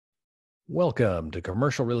Welcome to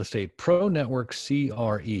Commercial Real Estate Pro Network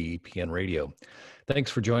CREPN Radio. Thanks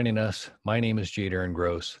for joining us. My name is J. Darren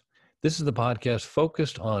Gross. This is the podcast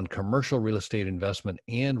focused on commercial real estate investment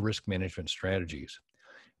and risk management strategies.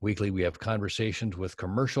 Weekly, we have conversations with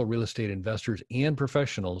commercial real estate investors and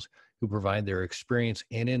professionals who provide their experience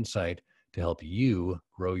and insight to help you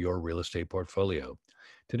grow your real estate portfolio.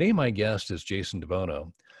 Today, my guest is Jason De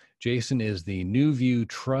Bono. Jason is the NuView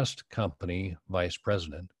Trust Company Vice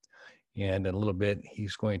President. And in a little bit,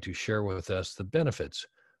 he's going to share with us the benefits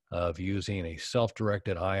of using a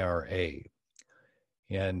self-directed IRA.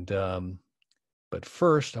 But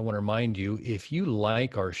first, I want to remind you, if you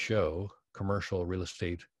like our show, Commercial Real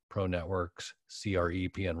Estate Pro Network's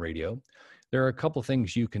CREPN Radio, there are a couple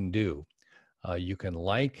things you can do. You can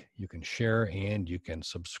like, you can share, and you can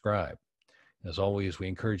subscribe. As always, we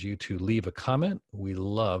encourage you to leave a comment. We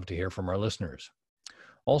love to hear from our listeners.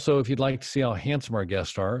 Also, if you'd like to see how handsome our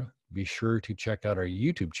guests are, be sure to check out our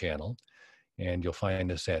YouTube channel, and you'll find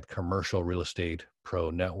us at Commercial Real Estate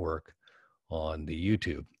Pro Network on the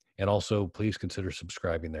YouTube. And also, please consider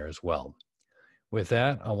subscribing there as well. With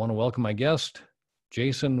that, I want to welcome my guest,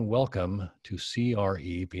 Jason. Welcome to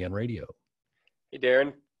CREPN Radio. Hey,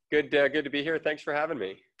 Darren. Good to be here. Thanks for having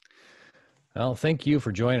me. Well, thank you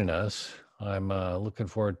for joining us. I'm looking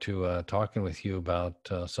forward to talking with you about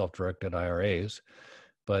self-directed IRAs.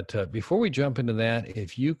 But before we jump into that,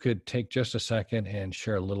 if you could take just a second and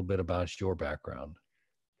share a little bit about your background.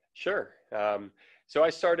 Sure. So I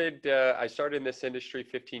started in this industry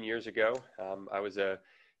 15 years ago. I was a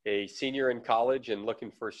senior in college and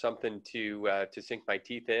looking for something to sink my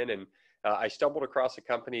teeth in. And I stumbled across a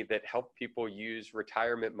company that helped people use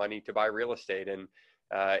retirement money to buy real estate. And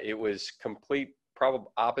it was complete probably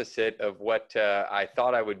opposite of what I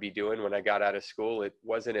thought I would be doing when I got out of school. It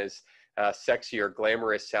wasn't as sexy or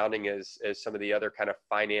glamorous sounding as some of the other kind of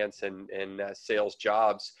finance and sales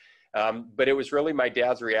jobs. But it was really my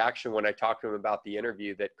dad's reaction when I talked to him about the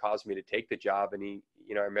interview that caused me to take the job. And he,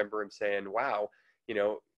 I remember him saying, wow,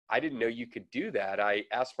 I didn't know you could do that. I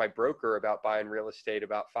asked my broker about buying real estate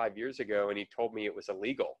about 5 years ago, and he told me it was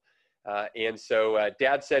illegal. And so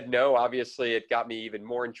Dad said no. Obviously, it got me even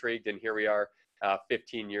more intrigued, and here we are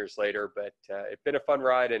 15 years later. But it's been a fun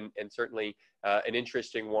ride and certainly an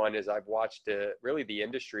interesting one as I've watched really the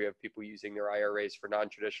industry of people using their IRAs for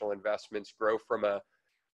non-traditional investments grow from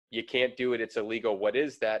you can't do it, it's illegal, what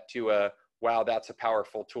is that, to wow, that's a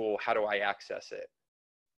powerful tool, how do I access it?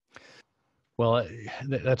 Well,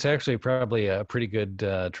 that's actually probably a pretty good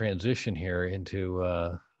transition here into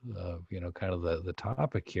kind of the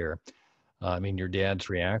topic here. I mean, your dad's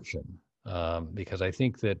reaction, because I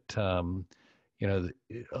think that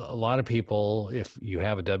a lot of people, if you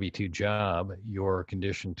have a W-2 job, you're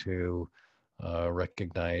conditioned to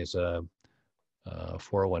recognize a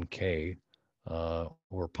 401k,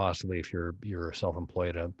 or possibly if you're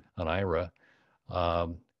self-employed, an IRA.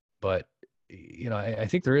 But I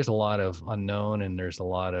think there is a lot of unknown, and there's a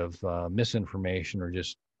lot of misinformation, or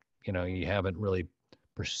just you haven't really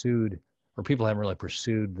pursued, or people haven't really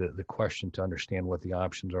pursued the question to understand what the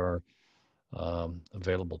options are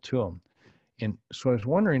available to them. And so I was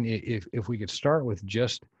wondering if we could start with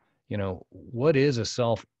just, what is a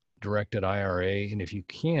self-directed IRA? And if you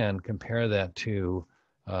can, compare that to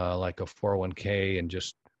like a 401k, and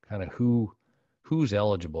just kind of who's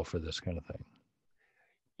eligible for this kind of thing.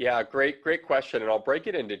 Yeah, great question. And I'll break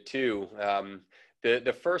it into two.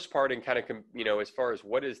 The first part, and kind of, as far as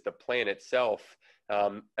what is the plan itself,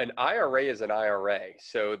 an IRA is an IRA.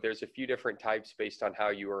 So there's a few different types based on how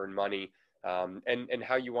you earn money. And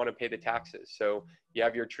how you want to pay the taxes. So you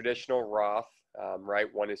have your traditional Roth,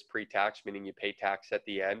 right? One is pre-tax, meaning you pay tax at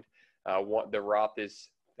the end. The Roth is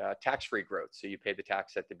tax-free growth, so you pay the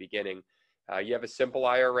tax at the beginning. You have a simple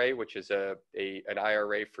IRA, which is an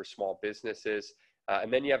IRA for small businesses.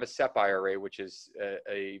 And then you have a SEP IRA, which is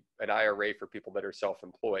an IRA for people that are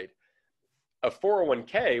self-employed. A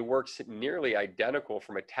 401k works nearly identical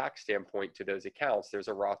from a tax standpoint to those accounts. There's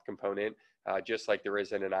a Roth component, just like there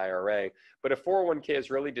is in an IRA. But a 401k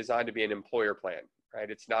is really designed to be an employer plan,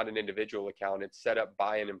 right? It's not an individual account. It's set up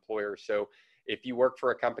by an employer. So if you work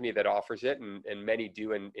for a company that offers it, and many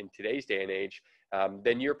do in today's day and age,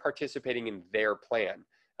 then you're participating in their plan.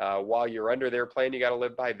 While you're under their plan, you got to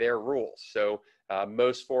live by their rules. So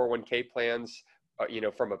most 401k plans,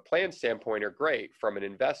 from a plan standpoint are great. From an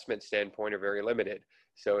investment standpoint are very limited.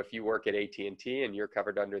 So if you work at AT&T and you're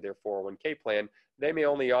covered under their 401k plan, they may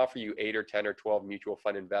only offer you 8 or 10 or 12 mutual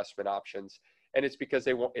fund investment options. And it's because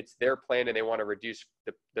it's their plan, and they want to reduce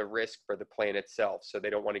the risk for the plan itself. So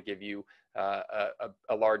they don't want to give you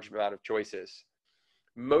a large amount of choices.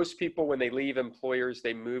 Most people, when they leave employers,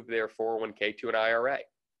 they move their 401k to an IRA.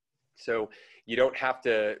 So you don't have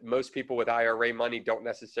to, most people with IRA money don't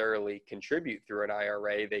necessarily contribute through an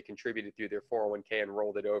IRA. They contributed through their 401k and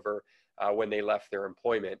rolled it over when they left their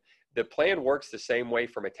employment. The plan works the same way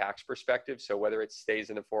from a tax perspective. So whether it stays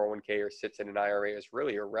in the 401k or sits in an IRA is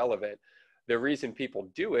really irrelevant. The reason people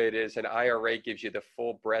do it is an IRA gives you the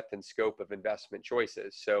full breadth and scope of investment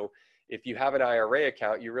choices. So if you have an IRA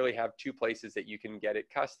account, you really have two places that you can get it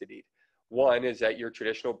custodied. One is at your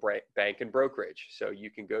traditional bank and brokerage. So you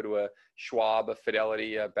can go to a Schwab, a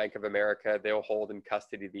Fidelity, a Bank of America. They'll hold and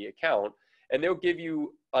custody the account, and they'll give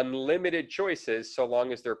you unlimited choices so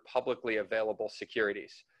long as they're publicly available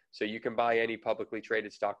securities. So you can buy any publicly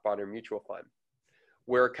traded stock, bond, or mutual fund.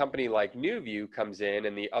 Where a company like NuView comes in,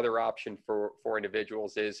 and the other option for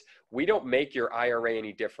individuals is we don't make your IRA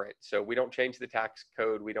any different. So we don't change the tax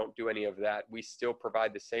code. We don't do any of that. We still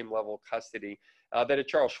provide the same level of custody that a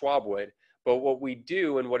Charles Schwab would. But what we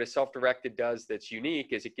do and what a self-directed does that's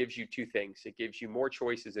unique is it gives you two things. It gives you more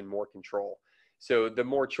choices and more control. So the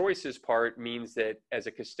more choices part means that as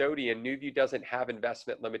a custodian, NuView doesn't have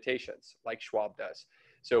investment limitations like Schwab does.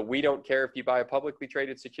 So we don't care if you buy a publicly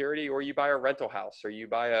traded security or you buy a rental house or you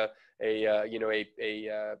buy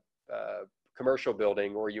a commercial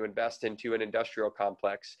building or you invest into an industrial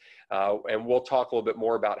complex. And we'll talk a little bit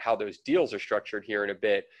more about how those deals are structured here in a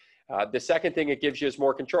bit. The second thing it gives you is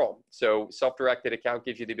more control. So self-directed account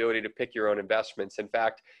gives you the ability to pick your own investments. In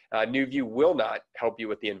fact, NuView will not help you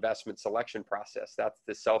with the investment selection process. That's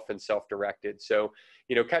the self-directed. So,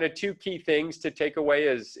 kind of two key things to take away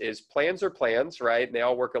is plans are plans, right? And they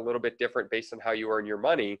all work a little bit different based on how you earn your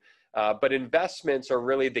money. But investments are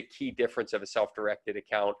really the key difference of a self-directed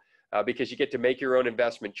account because you get to make your own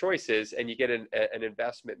investment choices and you get an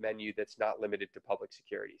investment menu that's not limited to public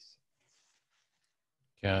securities.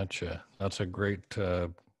 Gotcha. That's a great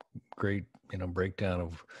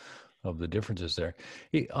breakdown of the differences there.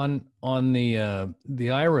 On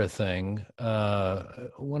the IRA thing, I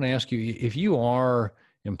want to ask you if you are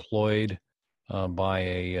employed by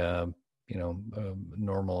a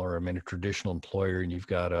normal or a traditional employer and you've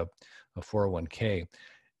got a 401k,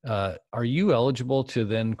 are you eligible to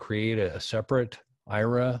then create a separate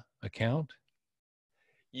IRA account?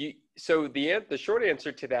 So the short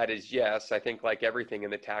answer to that is yes. I think like everything in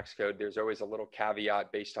the tax code, there's always a little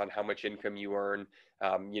caveat based on how much income you earn,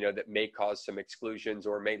 that may cause some exclusions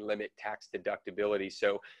or may limit tax deductibility.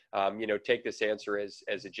 So, take this answer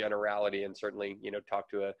as a generality and certainly, talk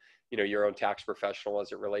to your own tax professional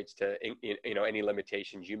as it relates to, any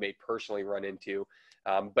limitations you may personally run into.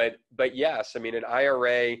 But yes, I mean, an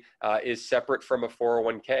IRA is separate from a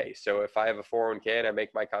 401k. So if I have a 401k and I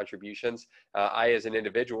make my contributions, I as an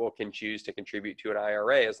individual can choose to contribute to an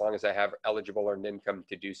IRA as long as I have eligible earned income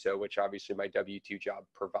to do so, which obviously my W-2 job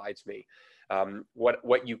provides me.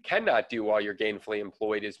 What you cannot do while you're gainfully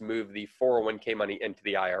employed is move the 401k money into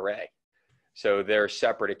the IRA. So they're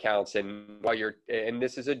separate accounts. And and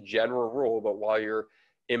this is a general rule, but while you're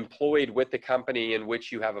employed with the company in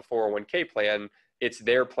which you have a 401k plan, it's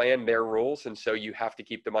their plan, their rules. And so you have to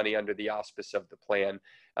keep the money under the auspice of the plan.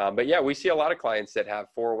 But yeah, we see a lot of clients that have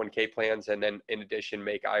 401k plans and then in addition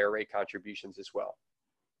make IRA contributions as well.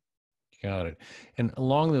 Got it. And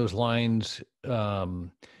along those lines,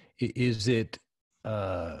 is there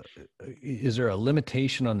a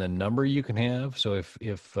limitation on the number you can have? So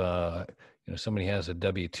if somebody has a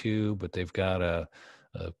W-2, but they've got a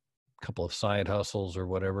couple of side hustles or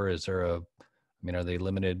whatever, are they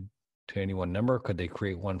limited to any one number? Could they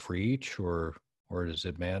create one for each, or does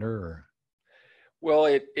it matter? Or? Well,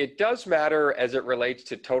 it does matter as it relates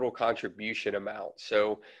to total contribution amount.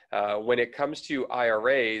 So when it comes to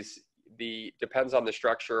IRAs, depends on the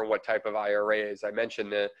structure and what type of IRA is. I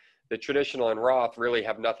mentioned the traditional and Roth really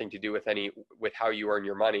have nothing to do with how you earn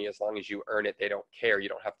your money. As long as you earn it, they don't care. You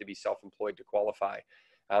don't have to be self-employed to qualify.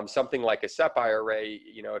 Something like a SEP IRA,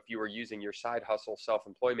 if you were using your side hustle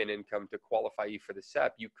self-employment income to qualify you for the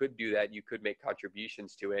SEP, you could do that. You could make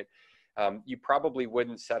contributions to it. You probably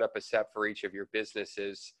wouldn't set up a SEP for each of your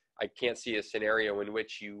businesses. I can't see a scenario in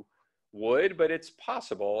which you would, but it's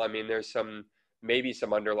possible. I mean, there's maybe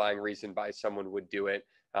some underlying reason why someone would do it.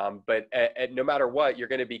 But no matter what, you're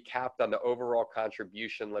going to be capped on the overall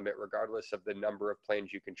contribution limit, regardless of the number of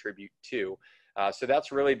plans you contribute to. So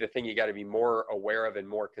that's really the thing you got to be more aware of and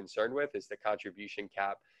more concerned with is the contribution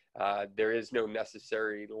cap. There is no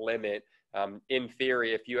necessary limit. In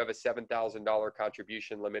theory, if you have a $7,000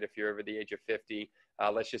 contribution limit, if you're over the age of 50,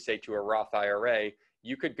 let's just say to a Roth IRA,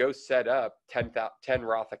 you could go set up 10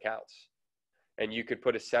 Roth accounts and you could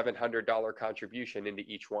put a $700 contribution into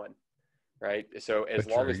each one. Right. So as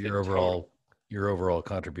long as your overall your overall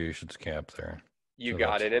contributions cap there. You So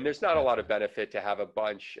got that's it. And there's not a yeah, lot of benefit to have a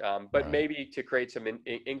bunch, but right. maybe to create some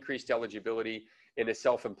increased eligibility in a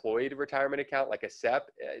self-employed retirement account like a SEP,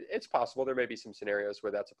 it's possible. There may be some scenarios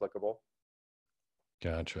where that's applicable.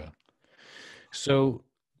 Gotcha. So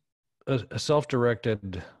a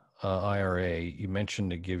self-directed IRA, you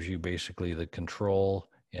mentioned it gives you basically the control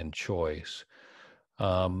and choice.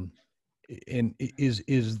 Um, and is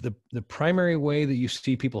the primary way that you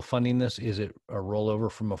see people funding this, is it a rollover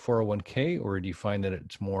from a 401k, or do you find that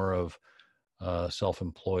it's more of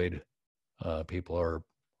self-employed people are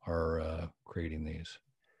creating these?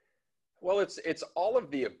 Well, it's all of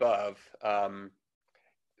the above.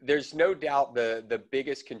 There's no doubt the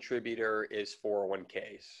biggest contributor is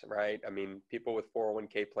 401ks, right? I mean, people with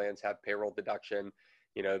 401k plans have payroll deduction.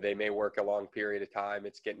 You know, they may work a long period of time.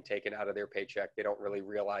 It's getting taken out of their paycheck. They don't really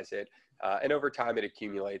realize it. And over time, it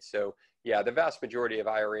accumulates. So, yeah, the vast majority of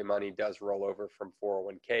IRA money does roll over from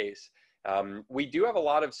 401ks. We do have a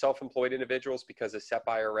lot of self-employed individuals because a SEP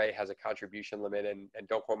IRA has a contribution limit, and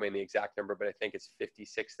don't quote me on the exact number, but I think it's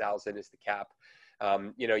 56,000 is the cap.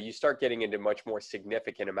 You know, you start getting into much more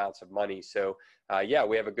significant amounts of money. So, yeah,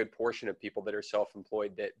 we have a good portion of people that are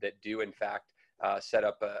self-employed that do, in fact, set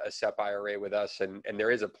up a SEP IRA with us. And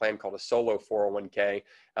there is a plan called a solo 401k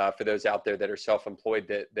for those out there that are self-employed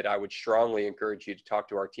that I would strongly encourage you to talk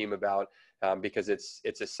to our team about, because it's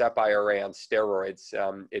a SEP IRA on steroids.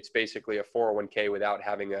 It's basically a 401k without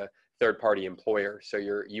having a third-party employer. So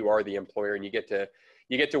you are the employer, and you get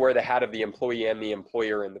to wear the hat of the employee and the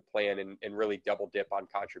employer in the plan, and really double dip on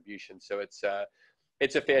contributions. So it's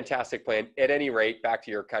a fantastic plan. At any rate, back to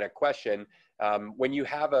your kind of question, when you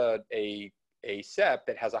have a SEP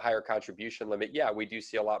that has a higher contribution limit, yeah, we do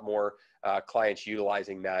see a lot more clients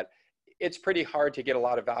utilizing that. It's pretty hard to get a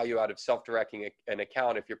lot of value out of self-directing an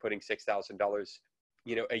account if you're putting $6,000,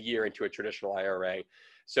 you know, a year into a traditional IRA.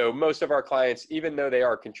 So most of our clients, even though they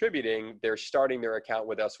are contributing, they're starting their account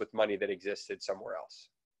with us with money that existed somewhere else.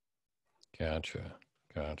 Gotcha.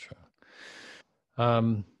 Gotcha.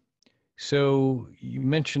 Um, so you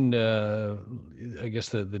mentioned, I guess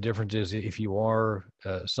the difference is if you are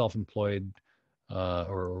self-employed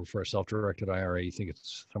or for a self-directed IRA, you think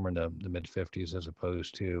it's somewhere in the mid 50s as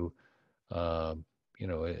opposed to, uh, you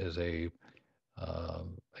know, as I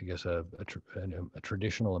guess a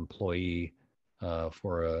traditional employee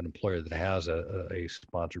for an employer that has a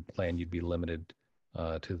sponsored plan, you'd be limited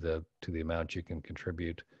to the amount you can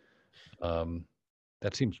contribute. Um,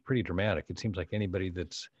 that seems pretty dramatic. It seems like anybody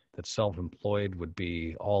that's self-employed would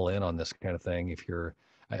be all in on this kind of thing. If you're,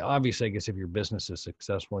 obviously, I guess if your business is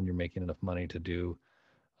successful and you're making enough money to do,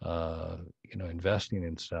 you know, investing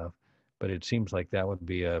and stuff, but it seems like that would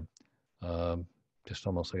be a just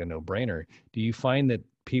almost like a no-brainer. Do you find that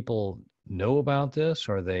people know about this?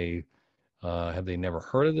 Or they have they never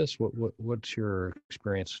heard of this? What's your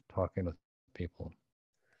experience talking with people?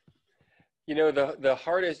 You know, the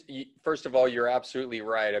hardest, first of all, you're absolutely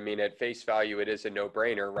right. I mean, at face value, it is a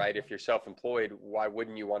no-brainer, right? If you're self-employed, why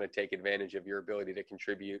wouldn't you want to take advantage of your ability to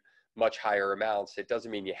contribute much higher amounts? It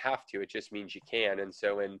doesn't mean you have to, it just means you can. And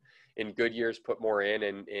so in good years, put more in,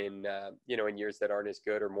 and in you know, in years that aren't as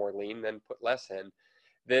good or more lean, then put less in.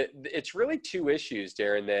 It's really two issues,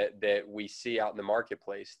 Darren, that we see out in the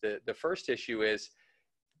marketplace. The first issue is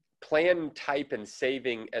plan type and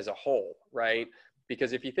saving as a whole, right?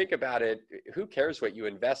 Because if you think about it, who cares what you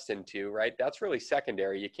invest into, right? That's really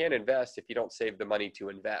secondary. You can't invest if you don't save the money to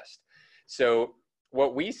invest. So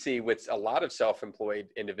what we see with a lot of self-employed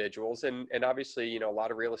individuals, and obviously, you know, a lot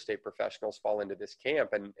of real estate professionals fall into this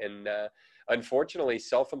camp, and unfortunately,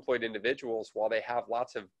 self-employed individuals, while they have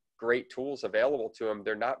lots of great tools available to them,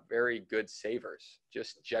 they're not very good savers,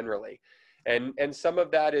 just generally. And some of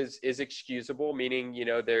that is excusable, meaning, you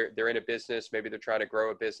know, they're in a business, maybe they're trying to grow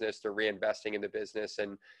a business, they're reinvesting in the business,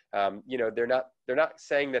 and you know, they're not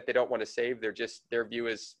saying that they don't want to save. They're just, their view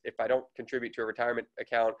is, if I don't contribute to a retirement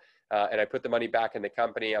account and I put the money back in the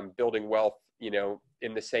company, I'm building wealth, you know,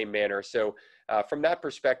 in the same manner. So from that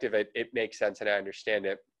perspective, it makes sense, and I understand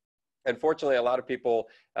it. Unfortunately, a lot of people,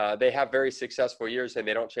 they have very successful years and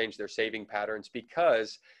they don't change their saving patterns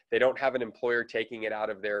because they don't have an employer taking it out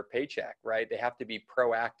of their paycheck, right? They have to be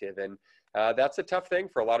proactive. And that's a tough thing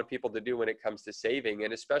for a lot of people to do when it comes to saving,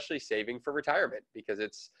 and especially saving for retirement, because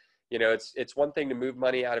it's, you know, it's one thing to move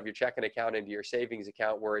money out of your checking account into your savings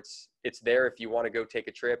account where it's there if you want to go take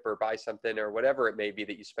a trip or buy something or whatever it may be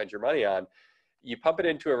that you spend your money on. You pump it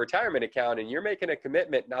into a retirement account and you're making a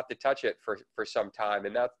commitment not to touch it for some time.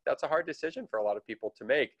 And that's a hard decision for a lot of people to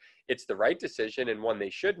make. It's the right decision and one they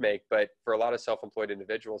should make, but for a lot of self-employed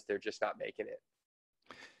individuals, they're just not making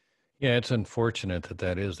it. Yeah, it's unfortunate that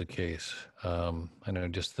that is the case. I know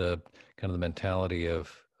just the kind of the mentality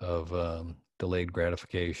of delayed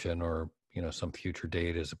gratification, or some future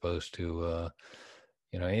date, as opposed to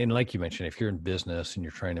and like you mentioned, if you're in business and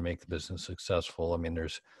you're trying to make the business successful, I mean,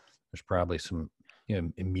 there's probably some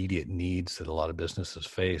immediate needs that a lot of businesses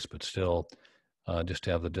face, but still, just to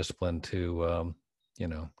have the discipline to you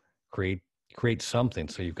know create create something,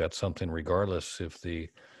 so you've got something regardless if the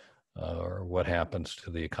or what happens to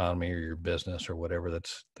the economy or your business or whatever.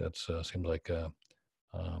 That's seems like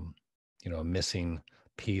um, a missing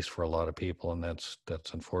piece for a lot of people, and that's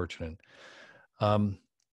unfortunate. Um,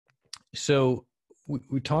 so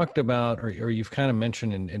we talked about, or you've kind of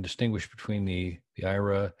mentioned and distinguished between the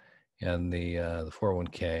IRA and the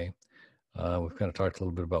 401k. We've kind of talked a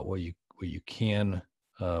little bit about what you can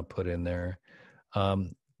put in there.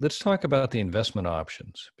 Let's talk about the investment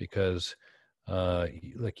options, because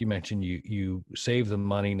like you mentioned, you save the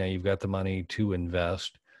money. Now you've got the money to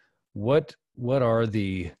invest. What are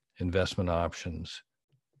the investment options?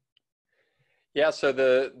 Yeah, so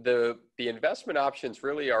the investment options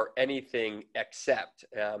really are anything except,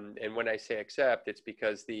 and when I say except, it's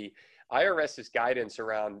because the IRS's guidance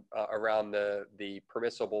around the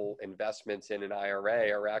permissible investments in an IRA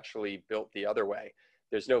are actually built the other way.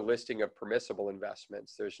 There's no listing of permissible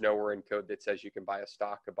investments. There's nowhere in code that says you can buy a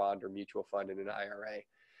stock, a bond, or mutual fund in an IRA.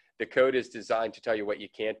 The code is designed to tell you what you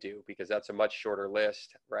can't do, because that's a much shorter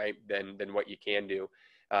list, right, than what you can do.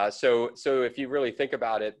 So if you really think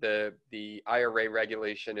about it, the IRA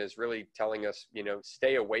regulation is really telling us,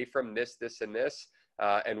 stay away from this, and this,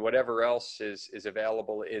 and whatever else is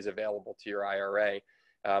available to your IRA.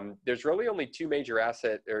 There's really only two major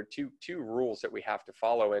two rules that we have to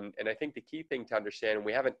follow, and I think the key thing to understand, and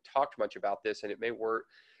we haven't talked much about this, and it may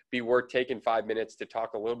be worth taking 5 minutes to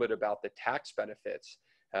talk a little bit about the tax benefits.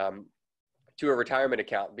 To a retirement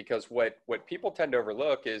account, because what people tend to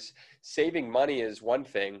overlook is saving money is one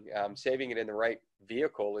thing. Saving it in the right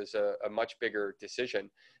vehicle is a much bigger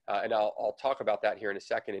decision. And I'll talk about that here in a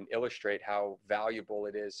second and illustrate how valuable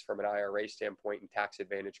it is from an IRA standpoint and tax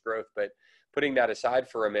advantage growth. But putting that aside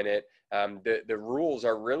for a minute, the rules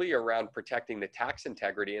are really around protecting the tax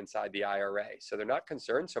integrity inside the IRA. So they're not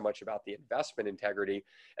concerned so much about the investment integrity,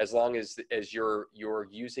 as long as you're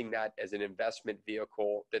using that as an investment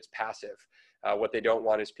vehicle that's passive. What they don't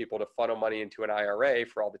want is people to funnel money into an IRA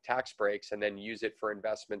for all the tax breaks and then use it for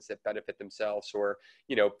investments that benefit themselves, or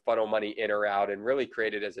funnel money in or out and really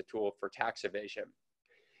create it as a tool for tax evasion.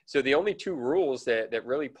 So the only two rules that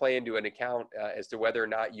really play into an account as to whether or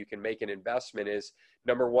not you can make an investment is,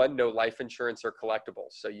 number one, no life insurance or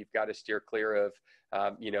collectibles. So you've got to steer clear of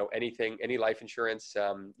any life insurance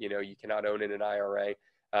you cannot own in an IRA.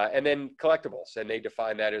 And then collectibles, and they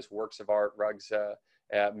define that as works of art, rugs,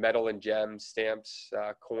 metal and gems, stamps,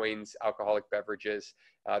 coins, alcoholic beverages.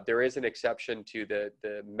 There is an exception to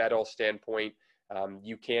the metal standpoint.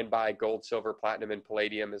 You can buy gold, silver, platinum, and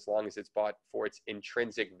palladium as long as it's bought for its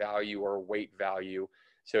intrinsic value or weight value.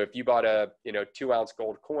 So if you bought a 2-ounce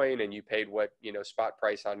gold coin and you paid what spot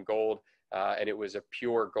price on gold, and it was a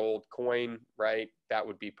pure gold coin, right, that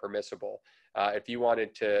would be permissible. If you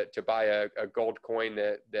wanted to buy a gold coin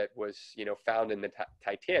that was found in the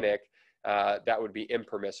Titanic, that would be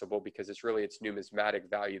impermissible, because it's really its numismatic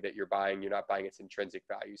value that you're buying. You're not buying its intrinsic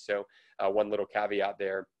value. So one little caveat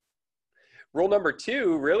there. Rule number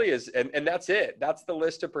two really is, and that's it. That's the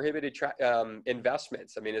list of prohibited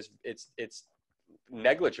investments. I mean, it's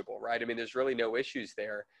negligible, right? I mean, there's really no issues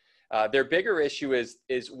there. Their bigger issue is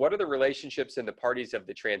what are the relationships and the parties of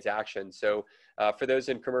the transaction. So for those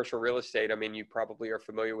in commercial real estate, I mean, you probably are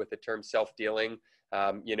familiar with the term self-dealing,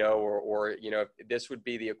 or this would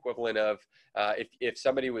be the equivalent of if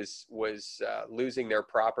somebody was losing their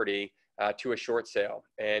property to a short sale,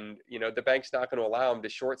 and the bank's not going to allow them to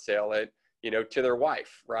short sale it to their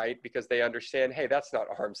wife, right? Because they understand, hey, that's not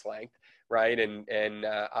arm's length, right? And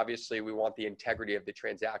obviously we want the integrity of the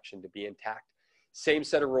transaction to be intact. Same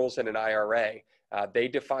set of rules in an IRA. They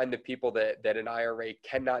define the people that an IRA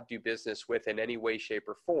cannot do business with in any way, shape,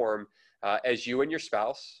 or form as you and your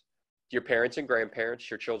spouse, your parents and grandparents,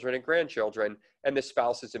 your children and grandchildren, and the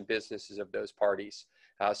spouses and businesses of those parties.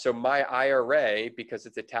 So my IRA, because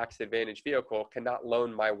it's a tax advantage vehicle, cannot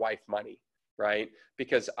loan my wife money, right?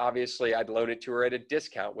 Because obviously I'd loan it to her at a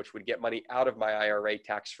discount, which would get money out of my IRA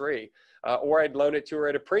tax-free, or I'd loan it to her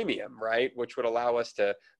at a premium, right? Which would allow us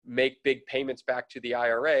to make big payments back to the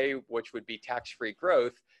IRA, which would be tax-free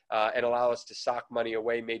growth, and allow us to sock money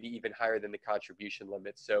away, maybe even higher than the contribution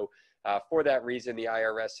limit. So for that reason, the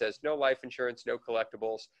IRS says no life insurance, no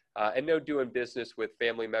collectibles, and no doing business with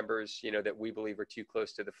family members, that we believe are too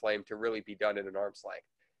close to the flame to really be done at an arm's length.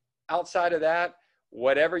 Outside of that,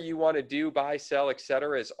 whatever you want to do, buy, sell, et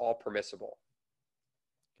cetera, is all permissible.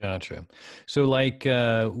 Gotcha. So like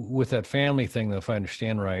with that family thing, though, if I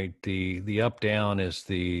understand right, the up down is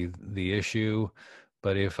the issue,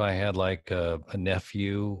 but if I had like a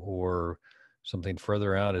nephew or something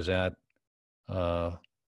further out, uh,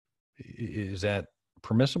 is that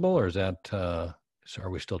permissible, or is that are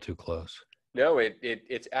we still too close? No,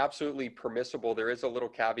 it's absolutely permissible. There is a little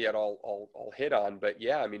caveat I'll hit on, but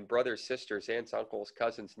yeah, I mean, brothers, sisters, aunts, uncles,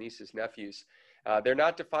 cousins, nieces, nephews, they're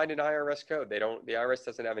not defined in IRS code. The IRS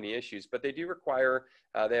doesn't have any issues, but they do require,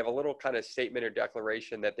 they have a little kind of statement or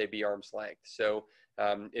declaration that they be arm's length. So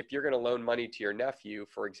if you're going to loan money to your nephew,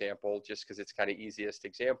 for example, just because it's kind of easiest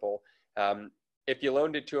example, if you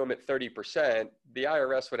loaned it to him at 30%, the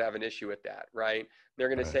IRS would have an issue with that, right? They're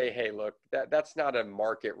going to say, hey, look, that's not a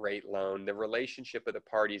market rate loan. The relationship of the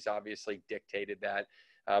parties obviously dictated that.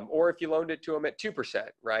 Or if you loaned it to them at 2%,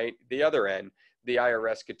 right? The other end, the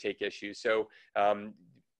IRS could take issue. So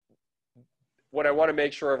what I want to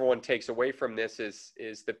make sure everyone takes away from this is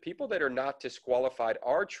the people that are not disqualified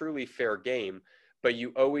are truly fair game, but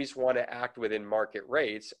you always want to act within market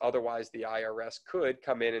rates. Otherwise, the IRS could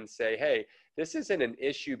come in and say, hey, this isn't an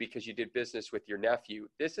issue because you did business with your nephew.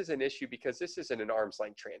 This is an issue because this isn't an arm's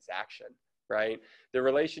length transaction, right? The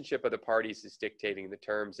relationship of the parties is dictating the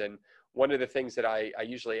terms. And one of the things that I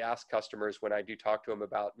usually ask customers when I do talk to them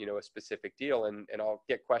about, a specific deal, and I'll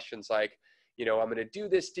get questions like, I'm going to do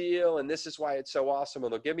this deal and this is why it's so awesome.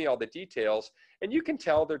 And they'll give me all the details. And you can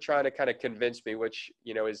tell they're trying to kind of convince me, which,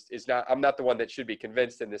 is not, I'm not the one that should be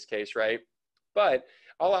convinced in this case, right? But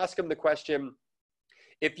I'll ask them the question,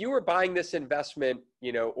 if you were buying this investment,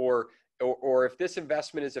 or if this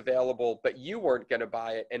investment is available, but you weren't going to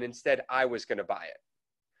buy it and instead I was going to buy it,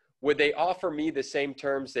 would they offer me the same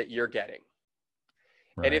terms that you're getting?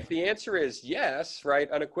 Right. And if the answer is yes,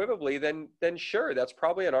 right, unequivocally, then sure, that's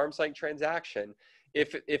probably an arm's length transaction.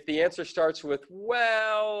 If the answer starts with,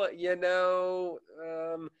 well,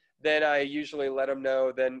 then I usually let them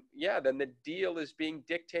know, then the deal is being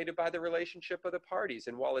dictated by the relationship of the parties.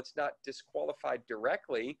 And while it's not disqualified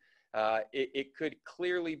directly, it could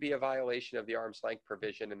clearly be a violation of the arm's length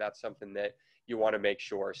provision. And that's something that you want to make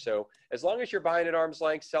sure. So as long as you're buying at arm's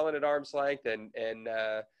length, selling at arm's length, and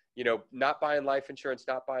not buying life insurance,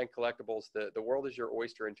 not buying collectibles, the world is your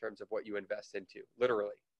oyster in terms of what you invest into,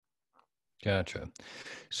 literally. Gotcha.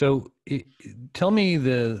 So tell me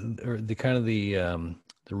the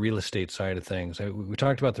real estate side of things. We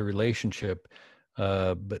talked about the relationship,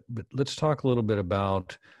 but let's talk a little bit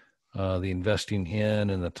about the investing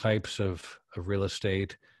in and the types of real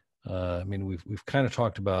estate. I mean, we've kind of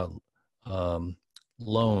talked about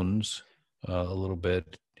loans a little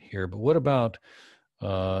bit here, but what about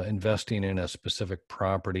investing in a specific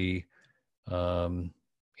property? And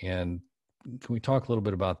can we talk a little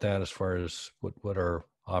bit about that as far as what are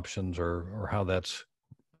options or how that's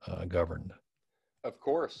governed? Of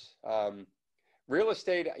course. Real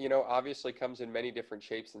estate, obviously comes in many different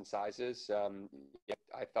shapes and sizes.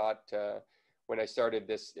 I thought when I started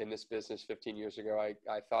in this business 15 years ago,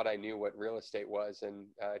 I thought I knew what real estate was, and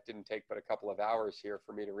it didn't take but a couple of hours here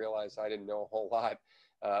for me to realize I didn't know a whole lot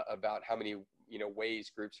about how many ways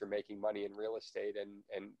groups are making money in real estate,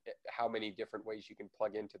 and how many different ways you can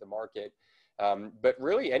plug into the market. But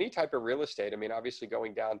really, any type of real estate. I mean, obviously,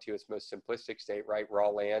 going down to its most simplistic state, right? Raw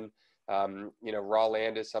land. Raw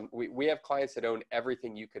land is we have clients that own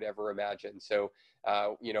everything you could ever imagine. So,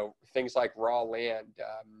 things like raw land.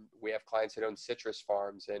 We have clients that own citrus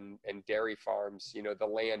farms and dairy farms. The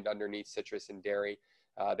land underneath citrus and dairy.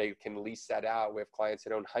 They can lease that out. We have clients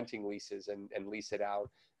that own hunting leases and lease it out.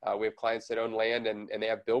 We have clients that own land and they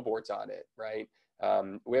have billboards on it, right?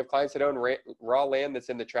 We have clients that own raw land that's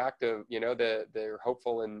in the tract of, they're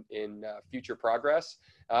hopeful in future progress,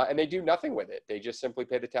 and they do nothing with it. They just simply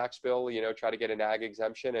pay the tax bill, try to get an ag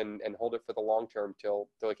exemption and hold it for the long term till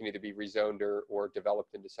it can either be rezoned or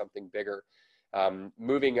developed into something bigger.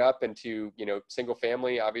 Moving up into, single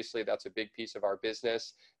family, obviously that's a big piece of our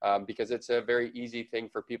business because it's a very easy thing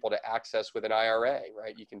for people to access with an IRA,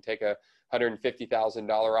 right? You can take a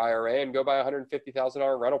 $150,000 IRA and go buy a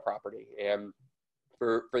 $150,000 rental property. And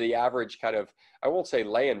for the average kind of, I won't say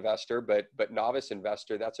lay investor, but novice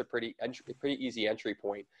investor, that's a pretty easy entry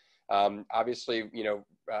point. Obviously,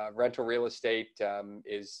 rental real estate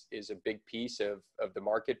is a big piece of the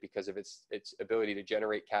market because of its ability to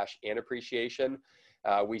generate cash and appreciation.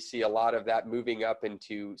 We see a lot of that moving up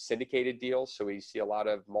into syndicated deals. So we see a lot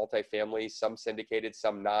of multifamily, some syndicated,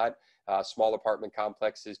 some not, small apartment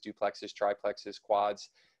complexes, duplexes, triplexes, quads.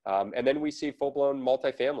 And then we see full-blown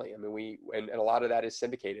multifamily. I mean, and a lot of that is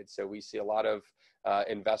syndicated. So we see a lot of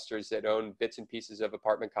investors that own bits and pieces of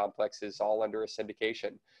apartment complexes all under a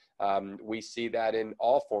syndication. We see that in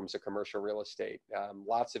all forms of commercial real estate.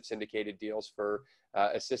 Lots of syndicated deals for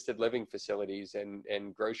assisted living facilities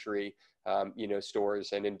and grocery,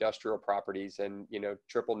 stores and industrial properties and,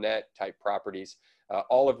 triple net type properties,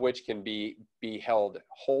 all of which can be held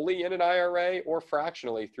wholly in an IRA or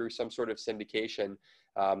fractionally through some sort of syndication.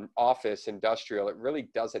 Office, industrial, it really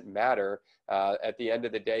doesn't matter. At the end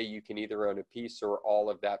of the day, you can either own a piece or all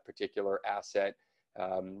of that particular asset,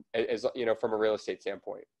 as from a real estate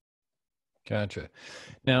standpoint. Gotcha.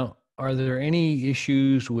 Now, are there any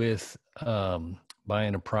issues with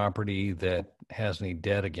buying a property that has any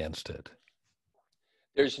debt against it?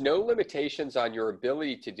 There's no limitations on your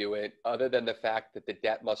ability to do it other than the fact that the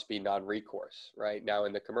debt must be non-recourse, right? Now,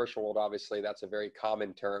 in the commercial world, obviously, that's a very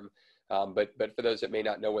common term. But for those that may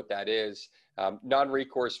not know what that is,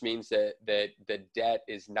 non-recourse means that the debt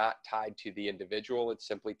is not tied to the individual. It's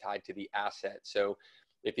simply tied to the asset. So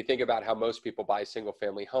if you think about how most people buy single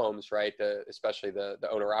family homes, right, especially the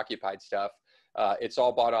owner occupied stuff, it's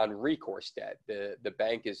all bought on recourse debt. The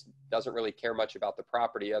bank doesn't really care much about the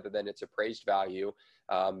property other than its appraised value.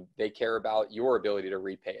 They care about your ability to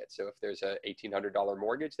repay it. So if there's a $1,800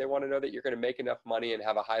 mortgage, they want to know that you're going to make enough money and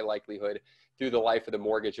have a high likelihood through the life of the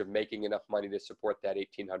mortgage of making enough money to support that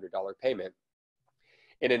 $1,800 payment.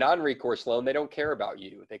 In a non-recourse loan, they don't care about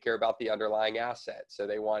you. They care about the underlying asset. So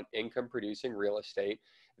they want income producing real estate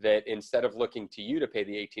that instead of looking to you to pay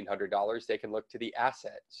the $1,800, they can look to the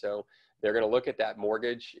asset. So they're going to look at that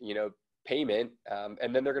mortgage, payment,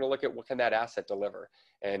 and then they're going to look at what can that asset deliver.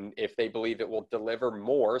 And if they believe it will deliver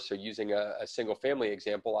more, so using a single family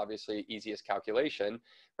example, obviously easiest calculation,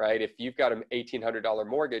 right? If you've got an $1,800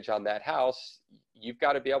 mortgage on that house, you've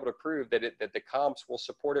got to be able to prove that the comps will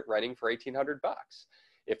support it renting for $1,800.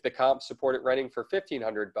 If the comps support it renting for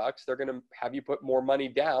 $1,500, they're going to have you put more money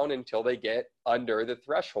down until they get under the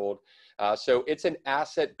threshold. So it's an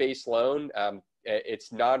asset-based loan.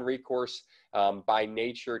 It's non-recourse by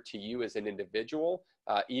nature to you as an individual.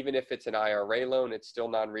 Even if it's an IRA loan, it's still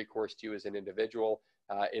non-recourse to you as an individual.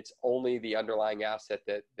 It's only the underlying asset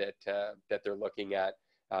that they're looking at.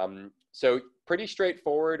 So pretty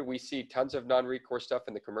straightforward. We see tons of non-recourse stuff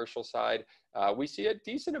in the commercial side. We see a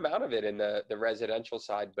decent amount of it in the residential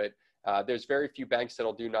side, but there's very few banks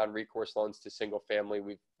that'll do non-recourse loans to single family.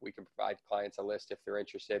 We can provide clients a list if they're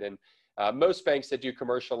interested. And most banks that do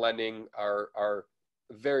commercial lending are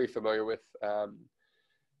very familiar with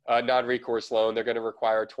a non-recourse loan. They're going to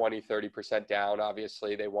require 20, 30% down.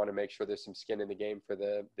 Obviously, they want to make sure there's some skin in the game for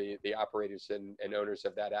the operators and owners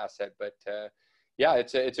of that asset. But yeah,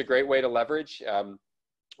 it's a great way to leverage.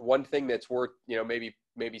 One thing that's worth,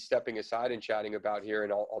 maybe stepping aside and chatting about here,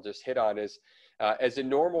 and I'll just hit on is, as a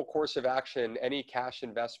normal course of action, any cash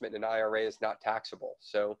investment in an IRA is not taxable.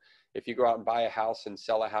 So if you go out and buy a house and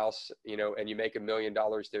sell a house, and you make $1 million,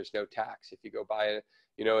 there's no tax. If you go buy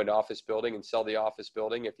an office building and sell the office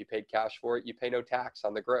building, if you paid cash for it, you pay no tax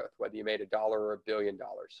on the growth, whether you made $1 or $1 billion.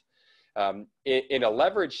 In a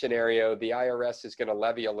leverage scenario, the IRS is going to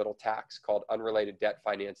levy a little tax called unrelated debt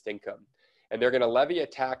financed income. And they're going to levy a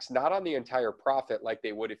tax not on the entire profit like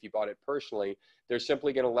they would if you bought it personally. They're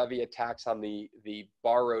simply going to levy a tax on the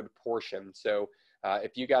borrowed portion. So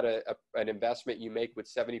if you got an investment you make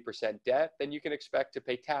with 70% debt, then you can expect to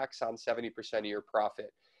pay tax on 70% of your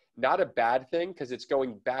profit. Not a bad thing because it's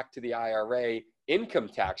going back to the IRA income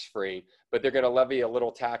tax free, but they're going to levy a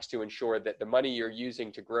little tax to ensure that the money you're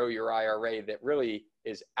using to grow your IRA that really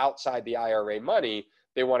is outside the IRA money,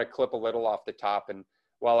 they want to clip a little off the top. And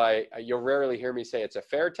while you'll rarely hear me say it's a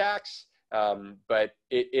fair tax, but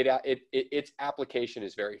its application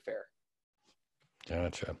is very fair.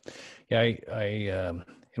 Gotcha. Yeah, and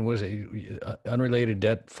what is it? Unrelated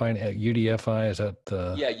debt UDFI? Is that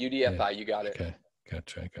the? Yeah, UDFI. Yeah. You got it. Okay.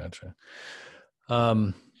 Gotcha.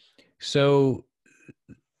 So,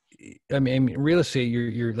 I mean, real estate,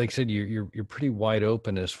 you're like I said, you're pretty wide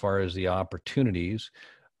open as far as the opportunities.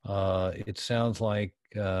 It sounds like,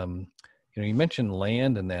 you mentioned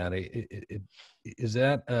land and that. Is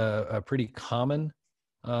that a pretty common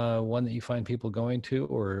one that you find people going to,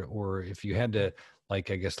 or if you had to,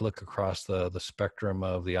 like, I guess, look across the spectrum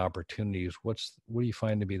of the opportunities, what do you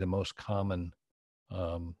find to be the most common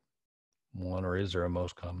one, or is there a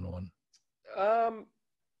most common one?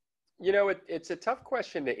 It's a tough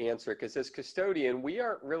question to answer because as custodian, we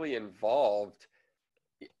aren't really involved.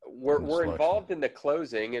 We're involved in the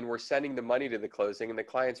closing and we're sending the money to the closing and the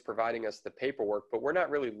client's providing us the paperwork, but we're not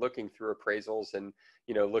really looking through appraisals and,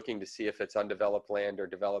 looking to see if it's undeveloped land or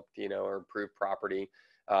developed, or improved property.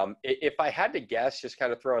 If I had to guess, just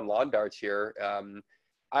kind of throwing lawn darts here,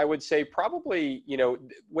 I would say probably,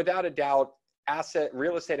 without a doubt,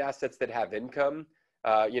 real estate assets that have income.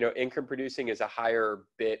 Income producing is a higher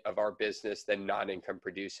bit of our business than non-income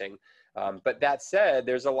producing. But that said,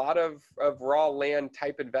 there's a lot of raw land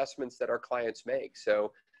type investments that our clients make.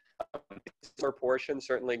 So per portion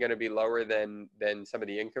certainly going to be lower than some of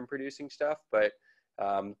the income producing stuff, but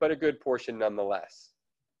a good portion nonetheless.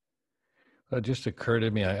 It just occurred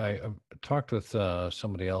to me, I talked with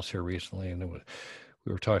somebody else here recently, and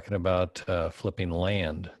we were talking about flipping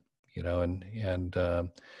land, and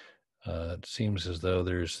it seems as though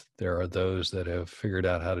there are those that have figured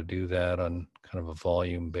out how to do that on kind of a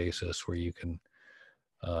volume basis, where you can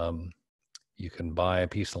buy a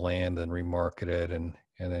piece of land and remarket it, and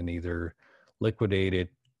then either liquidate it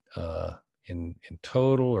in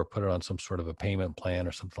total, or put it on some sort of a payment plan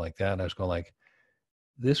or something like that. And I was going like,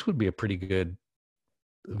 this would be a pretty good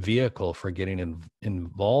vehicle for getting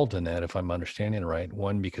involved in that, if I'm understanding it right.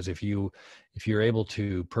 One, because if you're able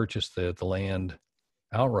to purchase the land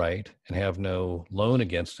outright and have no loan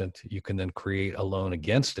against it, you can then create a loan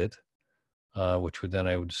against it, which would then,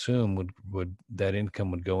 I would assume, would that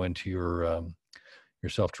income would go into your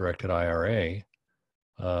self-directed IRA.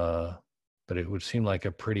 But it would seem like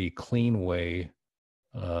a pretty clean way,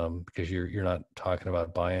 because you're not talking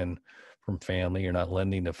about buying from family, you're not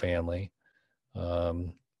lending to family,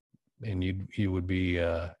 and you would be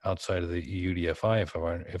outside of the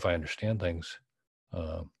UDFI, if I understand things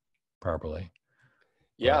properly.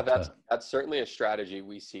 Yeah, that's certainly a strategy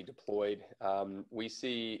we see deployed. We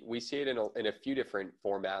see it in a few different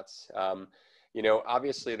formats.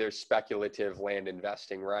 Obviously there's speculative land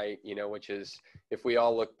investing, right? Which is, if we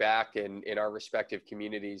all look back in our respective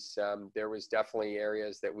communities, there was definitely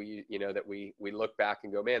areas that we look back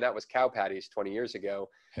and go, man, that was cow patties 20 years ago.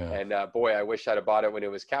 Yeah. And boy, I wish I'd have bought it when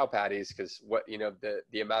it was cow patties, because what,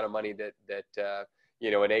 the amount of money that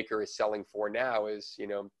an acre is selling for now is,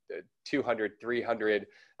 200, 300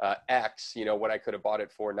 X, what I could have bought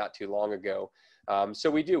it for not too long ago. So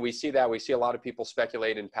we see that. We see a lot of people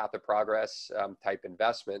speculate in path of progress type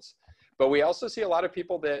investments, but we also see a lot of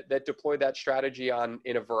people that deploy that strategy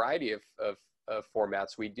in a variety of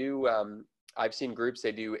formats. We do, I've seen groups,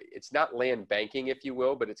 it's not land banking, if you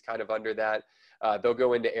will, but it's kind of under that. They'll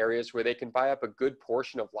go into areas where they can buy up a good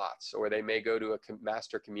portion of lots, or they may go to a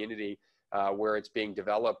master community where it's being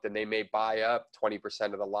developed, and they may buy up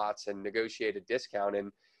 20% of the lots and negotiate a discount,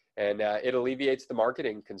 and it alleviates the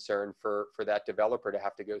marketing concern for that developer to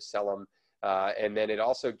have to go sell them. And then it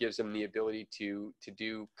also gives them the ability to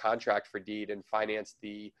do contract for deed and finance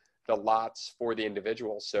the lots for the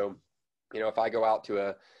individual. So, if I go out to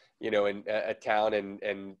a town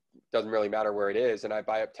and doesn't really matter where it is, and I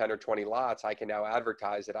buy up 10 or 20 lots, I can now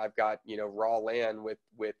advertise that I've got, raw land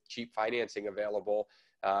with cheap financing available.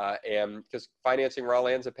 And because financing raw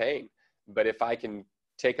land's a pain, but if I can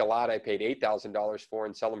take a lot I paid $8,000 for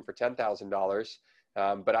and sell them for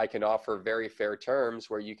 $10,000, but I can offer very fair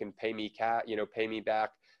terms where you can pay me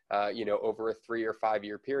back, over a 3 or 5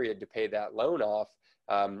 year period to pay that loan off.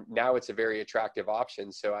 Now it's a very attractive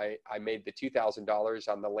option. So I made the $2,000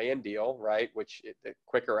 on the land deal, right? Which the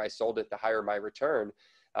quicker I sold it, the higher my return.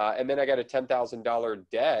 And then I got a $10,000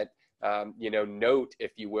 debt, note,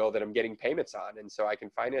 if you will, that I'm getting payments on. And so I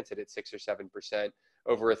can finance it at 6 or 7%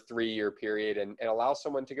 over a 3 year period and allow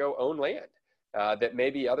someone to go own land that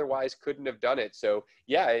maybe otherwise couldn't have done it. So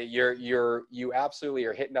yeah, you absolutely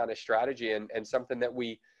are hitting on a strategy and something that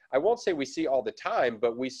I won't say we see all the time,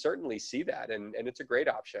 but we certainly see that, and it's a great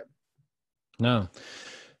option. No.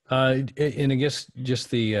 And I guess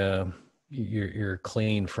just you're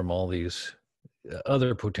clean from all these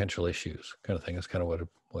other potential issues kind of thing is kind of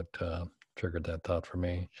what triggered that thought for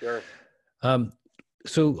me. Sure.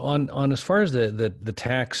 So on as far as the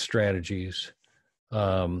tax strategies,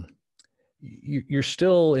 you're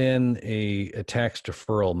still in a tax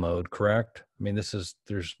deferral mode, correct? I mean,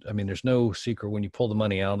 there's no secret when you pull the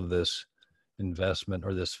money out of this investment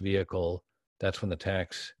or this vehicle, that's when the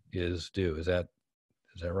tax is due. Is that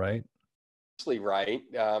right? Absolutely right.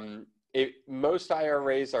 Most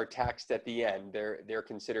IRAs are taxed at the end. They're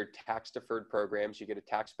considered tax deferred programs. You get a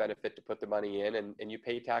tax benefit to put the money in, and you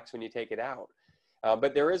pay tax when you take it out.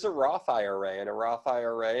 But there is a Roth IRA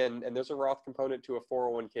and and there's a Roth component to a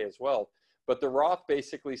 401k as well. But the Roth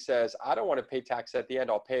basically says, I don't want to pay tax at the end.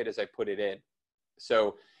 I'll pay it as I put it in.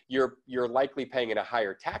 So you're likely paying at a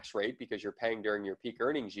higher tax rate because you're paying during your peak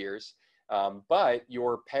earnings years, but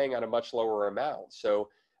you're paying on a much lower amount. So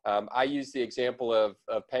I use the example of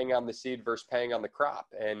paying on the seed versus paying on the crop.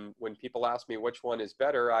 And when people ask me which one is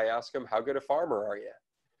better, I ask them, how good a farmer are you?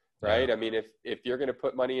 Yeah. right? I mean, if you're going to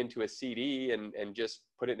put money into a CD and just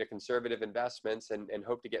put it into conservative investments and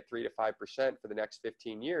hope to get 3 to 5% for the next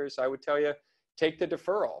 15 years, I would tell you, take the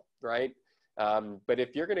deferral, right? But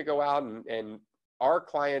if you're going to go out and our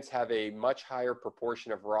clients have a much higher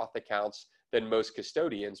proportion of Roth accounts than most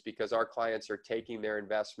custodians because our clients are taking their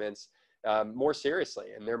investments more seriously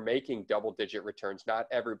and they're making double-digit returns. Not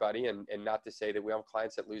everybody, and not to say that we have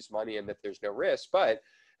clients that lose money and that there's no risk, but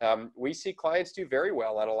we see clients do very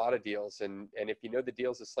well on a lot of deals. And if you know the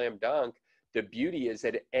deal's a slam dunk, the beauty is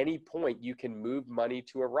that at any point you can move money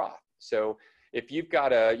to a Roth. So if you've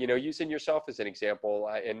got using yourself as an example,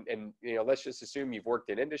 and let's just assume you've worked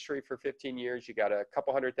in industry for 15 years, you got a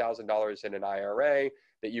couple $100,000 in an IRA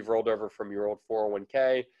that you've rolled over from your old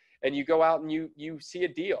 401k, and you go out and you see a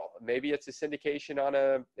deal. Maybe it's a syndication on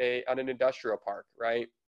an industrial park, right?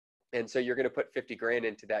 And so you're going to put 50 grand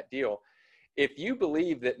into that deal. If you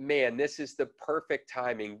believe that, man, this is the perfect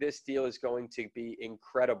timing, this deal is going to be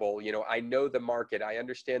incredible. I know the market, I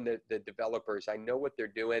understand the developers, I know what they're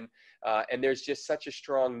doing, and there's just such a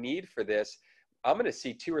strong need for this. I'm going to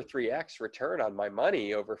see 2 or 3x return on my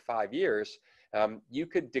money over 5 years. You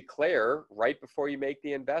could declare right before you make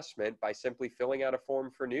the investment by simply filling out a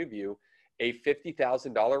form for NuView a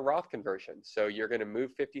 $50,000 Roth conversion. So you're going to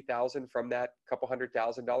move $50,000 from that couple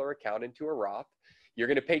 $100,000 account into a Roth. You're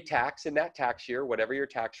going to pay tax in that tax year, whatever your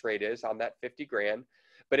tax rate is on that 50 grand.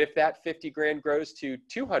 But if that 50 grand grows to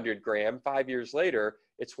 200 grand 5 years later,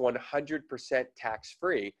 it's 100% tax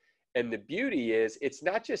free. And the beauty is it's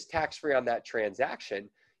not just tax free on that transaction.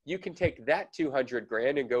 You can take that 200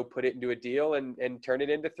 grand and go put it into a deal and turn it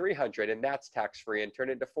into 300, and that's tax free, and turn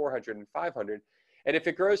it into 400 and 500. And if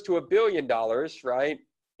it grows to $1 billion, right,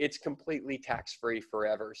 it's completely tax free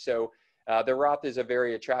forever. So the Roth is a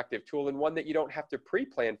very attractive tool, and one that you don't have to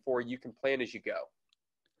pre-plan for. You can plan as you go.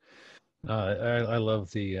 I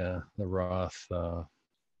love the Roth,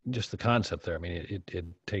 just the concept there. I mean, it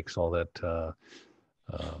takes all that,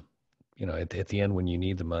 at the end when you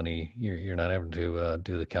need the money, you're not having to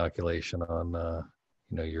do the calculation on,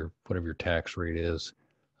 your whatever your tax rate is,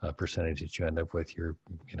 percentage that you end up with.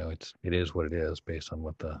 It is what it is based on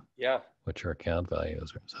what your account value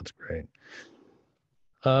is. So that's great.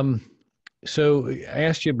 So I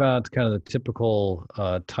asked you about kind of the typical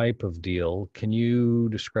type of deal. Can you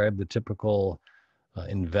describe the typical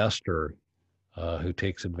investor who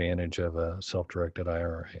takes advantage of a self-directed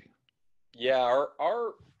IRA? Yeah,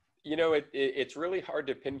 it's really hard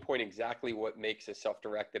to pinpoint exactly what makes a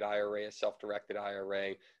self-directed IRA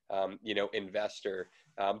investor.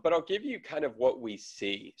 But I'll give you kind of what we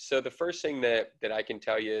see. So the first thing that I can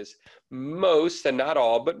tell you is most, and not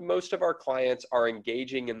all, but most of our clients are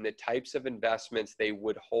engaging in the types of investments they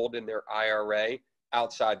would hold in their IRA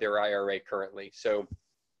outside their IRA currently. So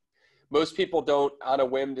most people don't on a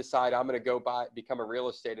whim decide I'm going to go become a real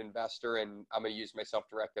estate investor and I'm going to use my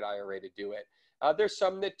self-directed IRA to do it. There's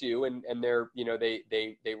some that do, and they're,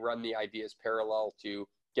 they run the ideas parallel to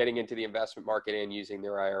getting into the investment market and using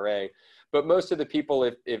their IRA. But most of the people,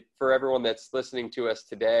 if for everyone that's listening to us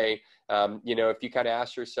today, if you kind of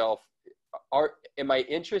ask yourself, am I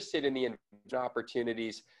interested in the investment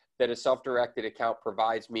opportunities that a self-directed account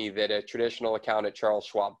provides me that a traditional account at Charles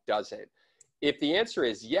Schwab doesn't? If the answer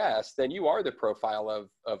is yes, then you are the profile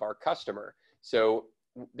of our customer. So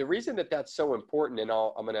the reason that that's so important, and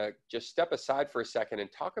I'm going to just step aside for a second and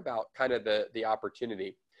talk about kind of the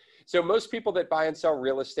opportunity. So most people that buy and sell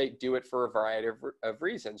real estate do it for a variety of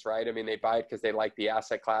reasons, right? I mean, they buy it because they like the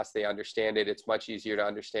asset class. They understand it. It's much easier to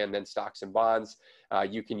understand than stocks and bonds.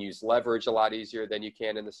 You can use leverage a lot easier than you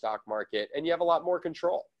can in the stock market. And you have a lot more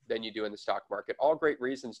control than you do in the stock market. All great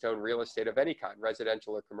reasons to own real estate of any kind,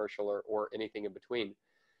 residential or commercial or anything in between.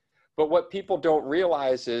 But what people don't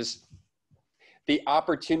realize is the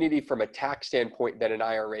opportunity from a tax standpoint that an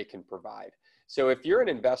IRA can provide. So if you're an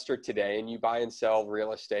investor today and you buy and sell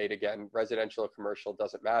real estate, again, residential or commercial,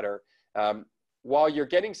 doesn't matter. While you're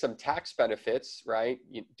getting some tax benefits, right,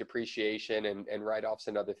 depreciation and write-offs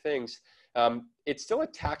and other things, it's still a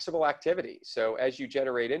taxable activity. So as you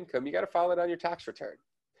generate income, you got to file it on your tax return.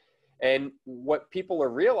 And what people are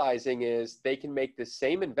realizing is they can make the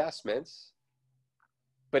same investments,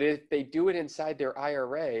 but if they do it inside their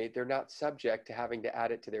IRA, they're not subject to having to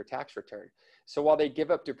add it to their tax return. So while they give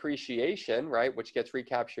up depreciation, right, which gets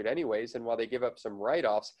recaptured anyways, and while they give up some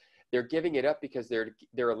write-offs, they're giving it up because they're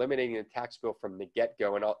eliminating the tax bill from the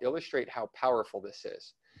get-go. And I'll illustrate how powerful this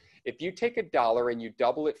is. If you take $1 and you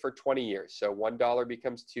double it for 20 years, so $1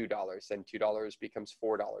 becomes $2, then $2 becomes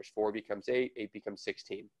 $4, 4 becomes 8, 8 becomes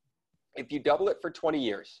 16. If you double it for 20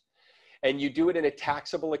 years, and you do it in a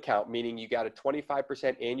taxable account, meaning you got a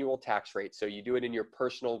 25% annual tax rate. So you do it in your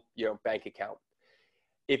personal, bank account.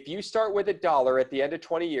 If you start with $1 at the end of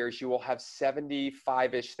 20 years, you will have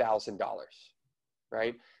 $75,000-ish,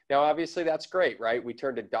 right? Now, obviously that's great, right? We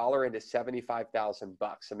turned $1 into $75,000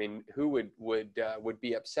 bucks. I mean, who would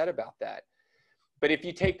be upset about that? But if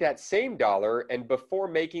you take that same dollar and before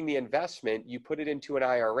making the investment, you put it into an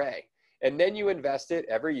IRA, and then you invest it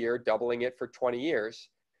every year, doubling it for 20 years,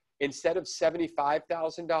 instead of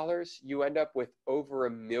 $75,000, you end up with over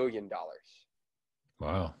 $1 million.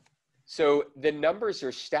 Wow. So the numbers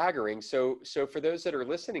are staggering. So for those that are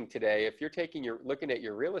listening today, if you're looking at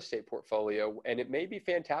your real estate portfolio, and it may be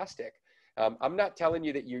fantastic, I'm not telling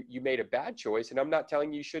you that you made a bad choice, and I'm not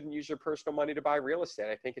telling you shouldn't use your personal money to buy real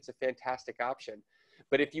estate. I think it's a fantastic option.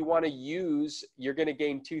 But if you want to you're going to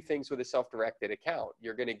gain two things with a self-directed account.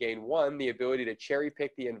 You're going to gain, one, the ability to cherry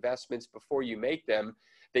pick the investments before you make them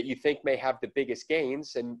that you think may have the biggest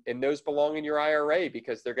gains, and those belong in your IRA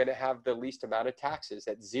because they're going to have the least amount of taxes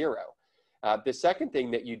at zero. The second thing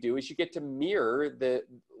that you do is you get to mirror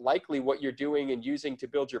likely what you're doing and using to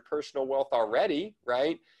build your personal wealth already,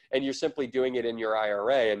 right? And you're simply doing it in your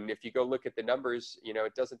IRA. And if you go look at the numbers,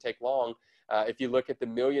 it doesn't take long. If you look at the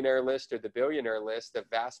millionaire list or the billionaire list, the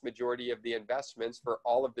vast majority of the investments for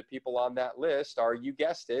all of the people on that list are, you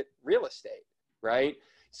guessed it, real estate, right?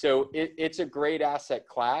 So it's a great asset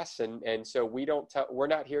class. And so we're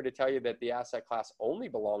not here to tell you that the asset class only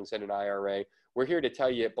belongs in an IRA. We're here to tell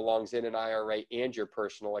you it belongs in an IRA and your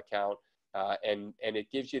personal account. And it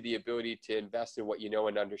gives you the ability to invest in what you know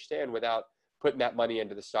and understand without putting that money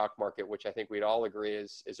into the stock market, which I think we'd all agree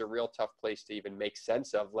is a real tough place to even make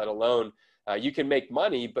sense of, let alone you can make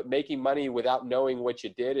money, but making money without knowing what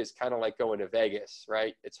you did is kind of like going to Vegas,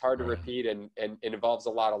 right? It's hard to repeat and it involves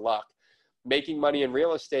a lot of luck. Making money in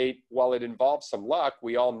real estate, while it involves some luck,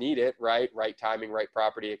 we all need it, right? Right timing, right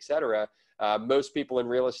property, et cetera. Most people in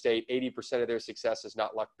real estate, 80% of their success is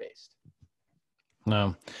not luck-based.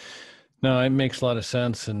 No, it makes a lot of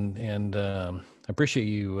sense. And I appreciate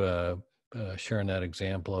you sharing that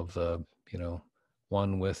example of the,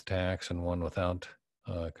 one with tax and one without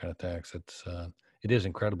kind of tax. It is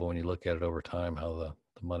incredible when you look at it over time, how the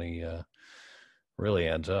money really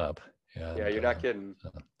adds up. And, yeah, you're not kidding.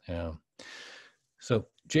 Yeah. So,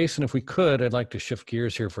 Jason, if we could, I'd like to shift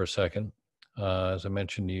gears here for a second. As I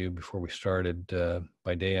mentioned to you before we started,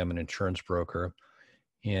 by day I'm an insurance broker,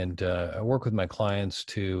 and I work with my clients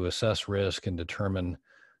to assess risk and determine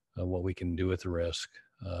what we can do with the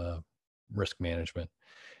risk management.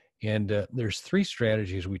 And there's three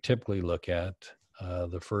strategies we typically look at.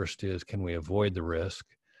 The first is, can we avoid the risk?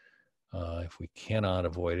 If we cannot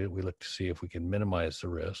avoid it, we look to see if we can minimize the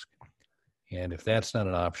risk. And if that's not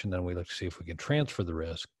an option, then we look to see if we can transfer the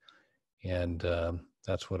risk. And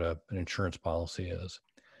that's what an insurance policy is.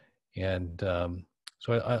 And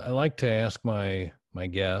so I like to ask my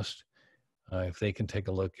guest if they can take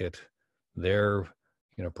a look at their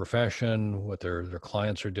profession, what their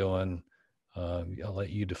clients are doing. I'll let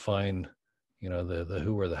you define the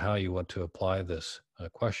who or the how you want to apply this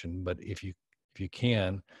question. But if you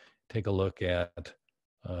can, take a look at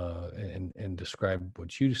and describe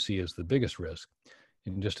what you see as the biggest risk.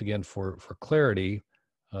 And just again, for clarity,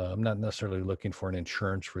 I'm not necessarily looking for an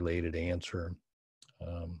insurance-related answer.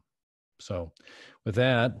 So with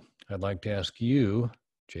that, I'd like to ask you,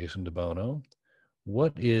 Jason De Bono,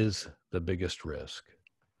 what is the biggest risk?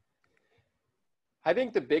 I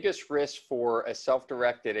think the biggest risk for a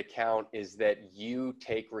self-directed account is that you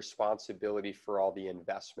take responsibility for all the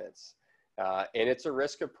investments. And it's a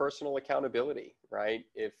risk of personal accountability, right?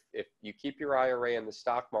 If you keep your IRA in the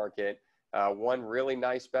stock market, one really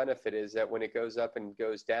nice benefit is that when it goes up and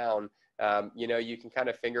goes down, you can kind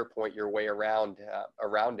of finger point your way around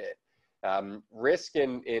it. Risk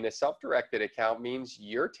in a self-directed account means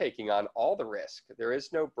you're taking on all the risk. There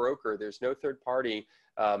is no broker, there's no third party,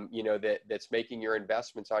 that's making your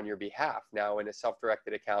investments on your behalf. Now, in a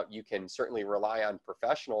self-directed account, you can certainly rely on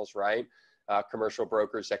professionals, right? Commercial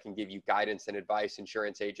brokers that can give you guidance and advice,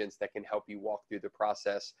 insurance agents that can help you walk through the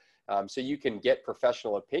process. So you can get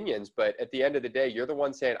professional opinions, but at the end of the day, you're the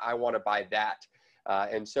one saying, I want to buy that.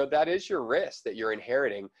 And so that is your risk that you're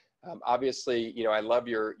inheriting. Obviously, I love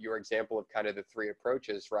your example of kind of the three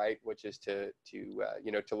approaches, right? Which is to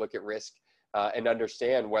look at risk and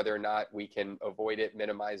understand whether or not we can avoid it,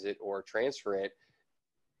 minimize it, or transfer it.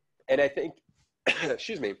 And I think,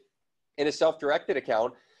 excuse me, in a self-directed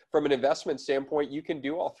account, from an investment standpoint, you can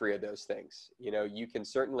do all three of those things. You can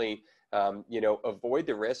certainly, avoid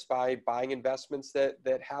the risk by buying investments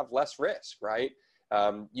that have less risk, right?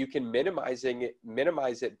 You can minimize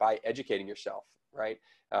it by educating yourself. right?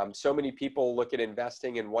 So many people look at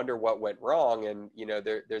investing and wonder what went wrong. And,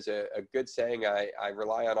 there's a good saying I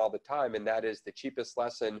rely on all the time, and that is the cheapest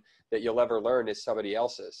lesson that you'll ever learn is somebody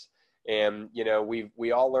else's. And,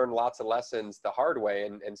 we all learn lots of lessons the hard way,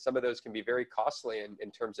 and some of those can be very costly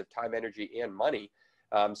in terms of time, energy, and money.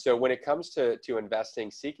 So when it comes to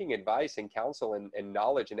investing, seeking advice and counsel and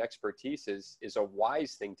knowledge and expertise is a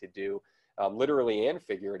wise thing to do, literally and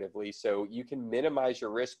figuratively. So you can minimize your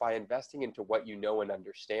risk by investing into what you know and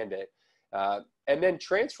understand it. And then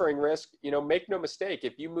transferring risk, make no mistake,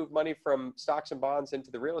 if you move money from stocks and bonds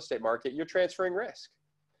into the real estate market, you're transferring risk,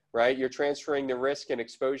 right? You're transferring the risk and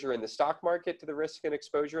exposure in the stock market to the risk and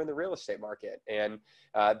exposure in the real estate market. And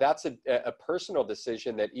that's a personal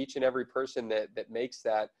decision that each and every person that makes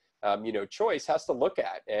that choice has to look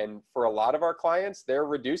at. And for a lot of our clients, they're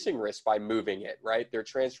reducing risk by moving it, right? They're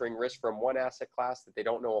transferring risk from one asset class that they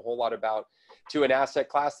don't know a whole lot about to an asset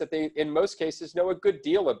class that they, in most cases, know a good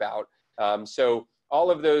deal about. So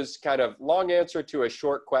all of those kind of long answer to a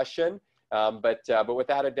short question. But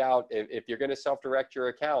without a doubt, if you're going to self-direct your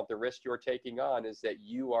account, the risk you're taking on is that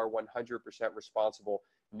you are 100% responsible.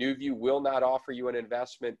 NuView will not offer you an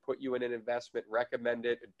investment, put you in an investment, recommend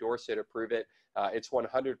it, endorse it, approve it. It's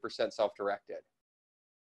 100% self-directed.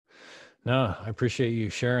 No, I appreciate you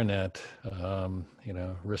sharing that,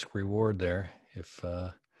 risk reward there. If,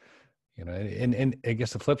 and I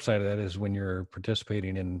guess the flip side of that is when you're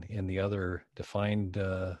participating in the other defined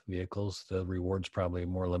vehicles, the reward's probably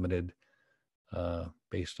more limited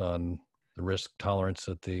based on the risk tolerance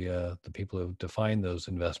that the people who define those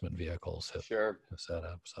investment vehicles have set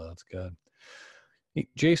up. So that's good.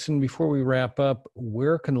 Jason, before we wrap up,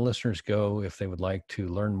 where can the listeners go if they would like to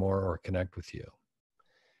learn more or connect with you?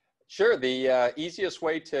 Sure. The easiest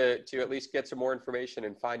way to at least get some more information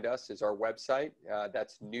and find us is our website.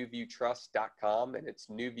 That's NuViewTrust.com, and it's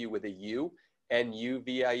NuView with a U,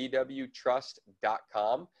 NuView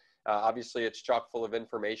Trust.com. Obviously, it's chock full of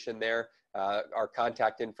information there. Our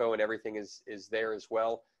contact info and everything is there as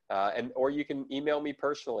well. Or you can email me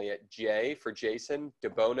personally at J for Jason,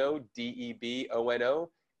 DeBono, DEBONO,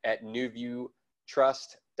 at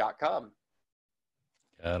NuViewTrust.com.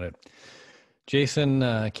 Got it. Jason,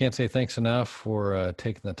 I can't say thanks enough for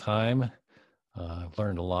taking the time. I've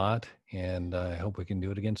learned a lot, and I hope we can do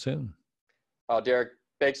it again soon. Oh, Derek,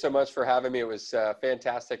 thanks so much for having me. It was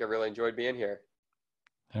fantastic. I really enjoyed being here.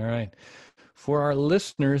 All right. For our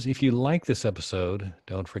listeners, if you like this episode,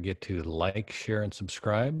 don't forget to like, share, and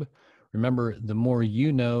subscribe. Remember, the more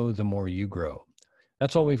you know, the more you grow.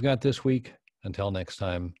 That's all we've got this week. Until next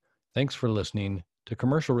time, thanks for listening to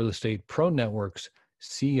Commercial Real Estate Pro Network's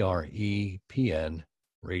CREPN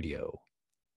Radio.